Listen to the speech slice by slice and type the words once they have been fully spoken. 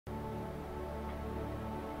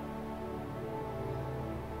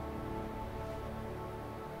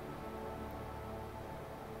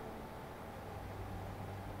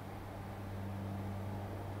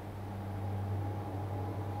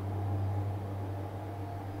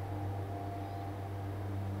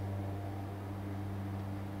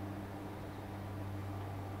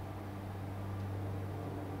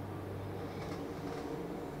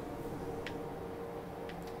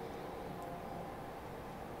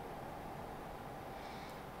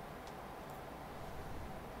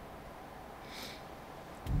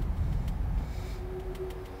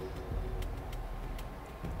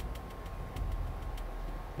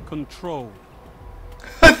control.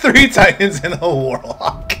 3 Titans and a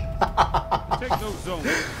Warlock. Take those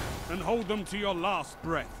zones and hold them to your last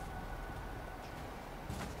breath.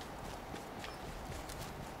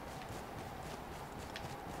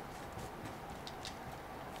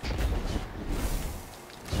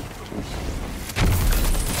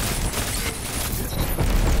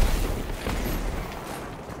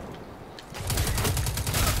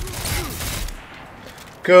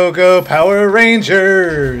 Go, go, Power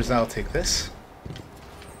Rangers! I'll take this.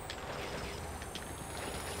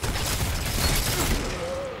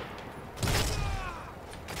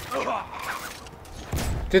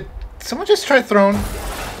 Did someone just try throwing?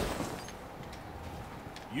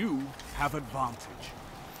 You have advantage.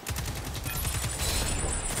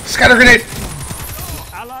 Scatter grenade!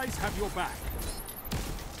 Your allies have your back.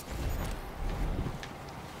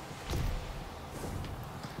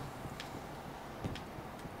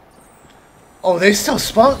 Oh, they still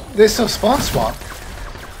spawn. They still spawn swap.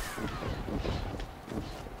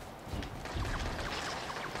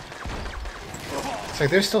 It's like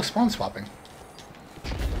they're still spawn swapping.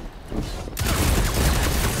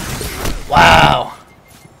 Wow.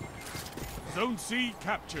 Zone C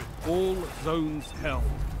captured. All zones held.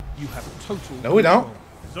 You have total No, we don't. control.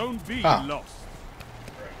 Zone B Ah. lost.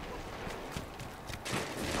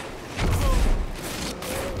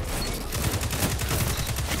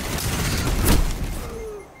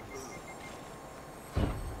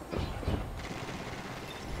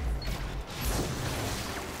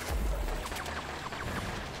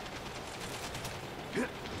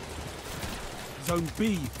 Zone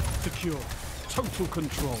B secure. Total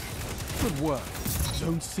control. Good work.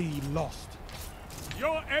 Zone C lost.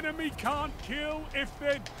 Your enemy can't kill if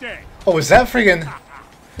they're dead. Oh, is that friggin'?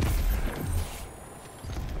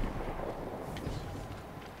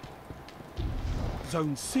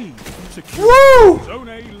 Zone C secure. Woo! Zone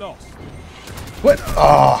A lost. What?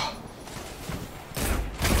 Oh.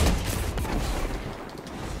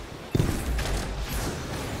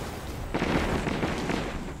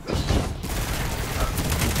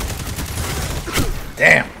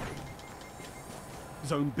 Damn.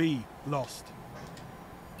 Zone B lost.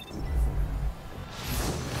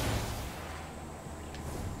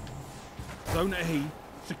 Zone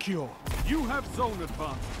A secure. You have zone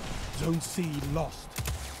advantage. Zone C lost.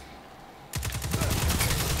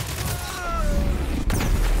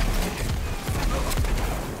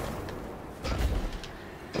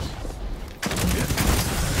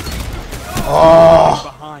 Oh.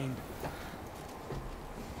 Behind.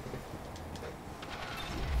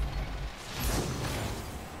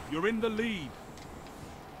 You're in the lead.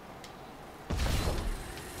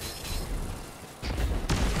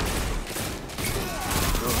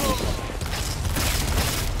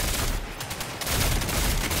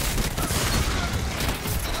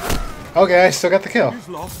 Okay, I still got the kill. Who's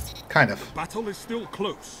lost? Kind of. Battle is still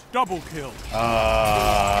close. Double kill.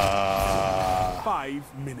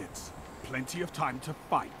 5 minutes. Plenty of time to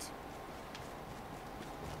fight.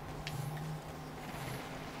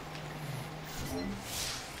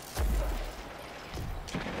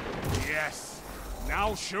 Yes.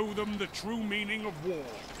 Now show them the true meaning of war.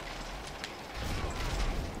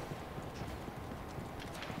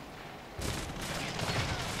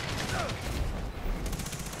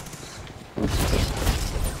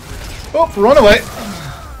 Oh, run away.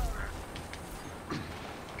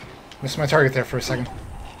 Missed my target there for a second.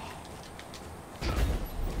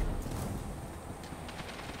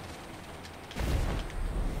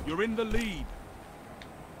 You're in the lead.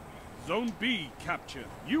 Zone B captured.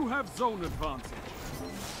 You have zone advantage.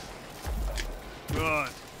 Good.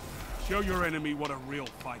 Show your enemy what a real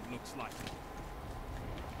fight looks like.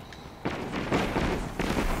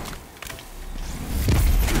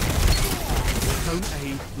 Zone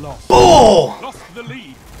A lost. Oh! Lost the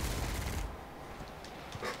lead.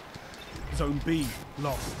 Zone B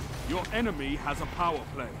lost. Your enemy has a power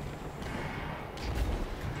play.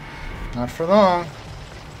 Not for long.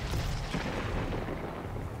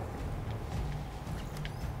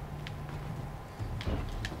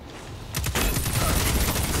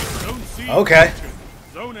 Zone C Okay. captured.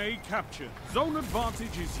 Zone A captured. Zone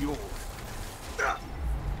advantage is yours.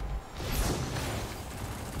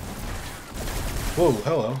 Whoa,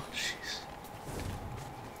 hello. Jeez.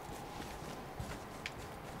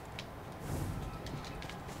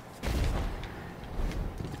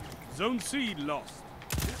 Zone C lost.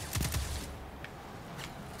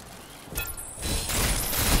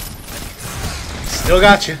 Still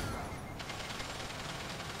got you.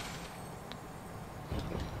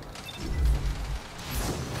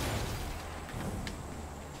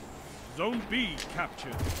 Zone B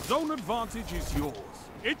captured. Zone advantage is yours.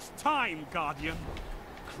 It's time, Guardian.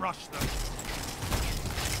 Crush them.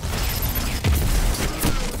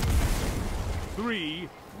 3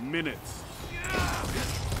 minutes.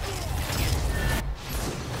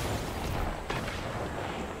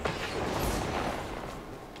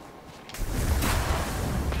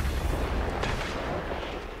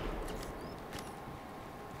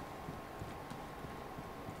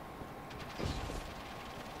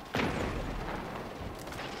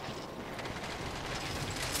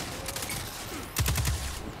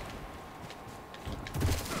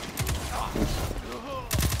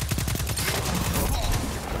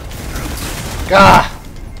 Gah!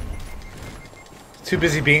 Too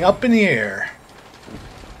busy being up in the air.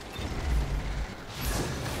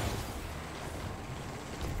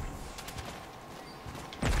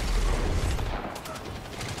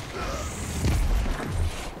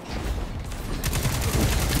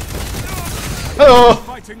 Oh!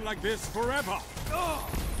 Fighting like this forever.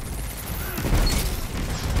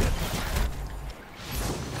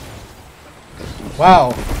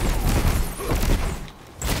 Wow.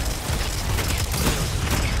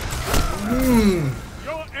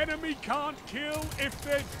 Your enemy can't kill if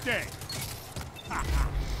they're dead.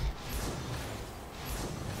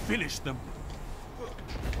 Finish them.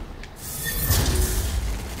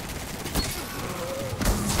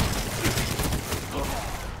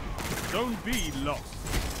 Don't be lost.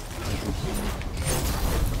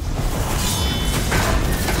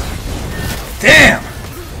 Damn!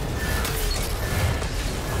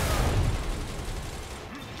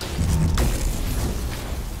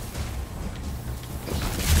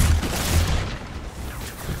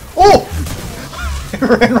 Oh! I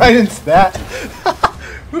ran right into that.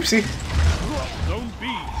 Oopsie. Don't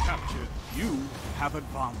be captured. You have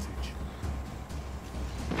advantage.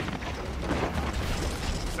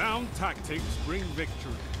 Sound tactics bring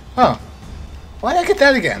victory. Huh. Why did I get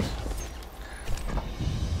that again?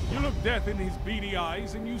 You look death in his beady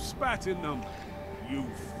eyes and you spat in them. You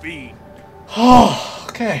fiend. Oh,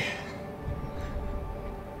 okay.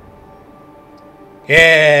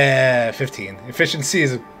 Yeah, 15. Efficiency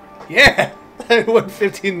is... Yeah! I went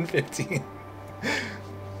 15 and 15.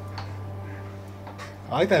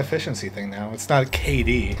 I like that efficiency thing now. It's not a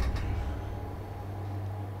KD.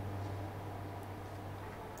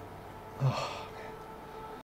 Oh.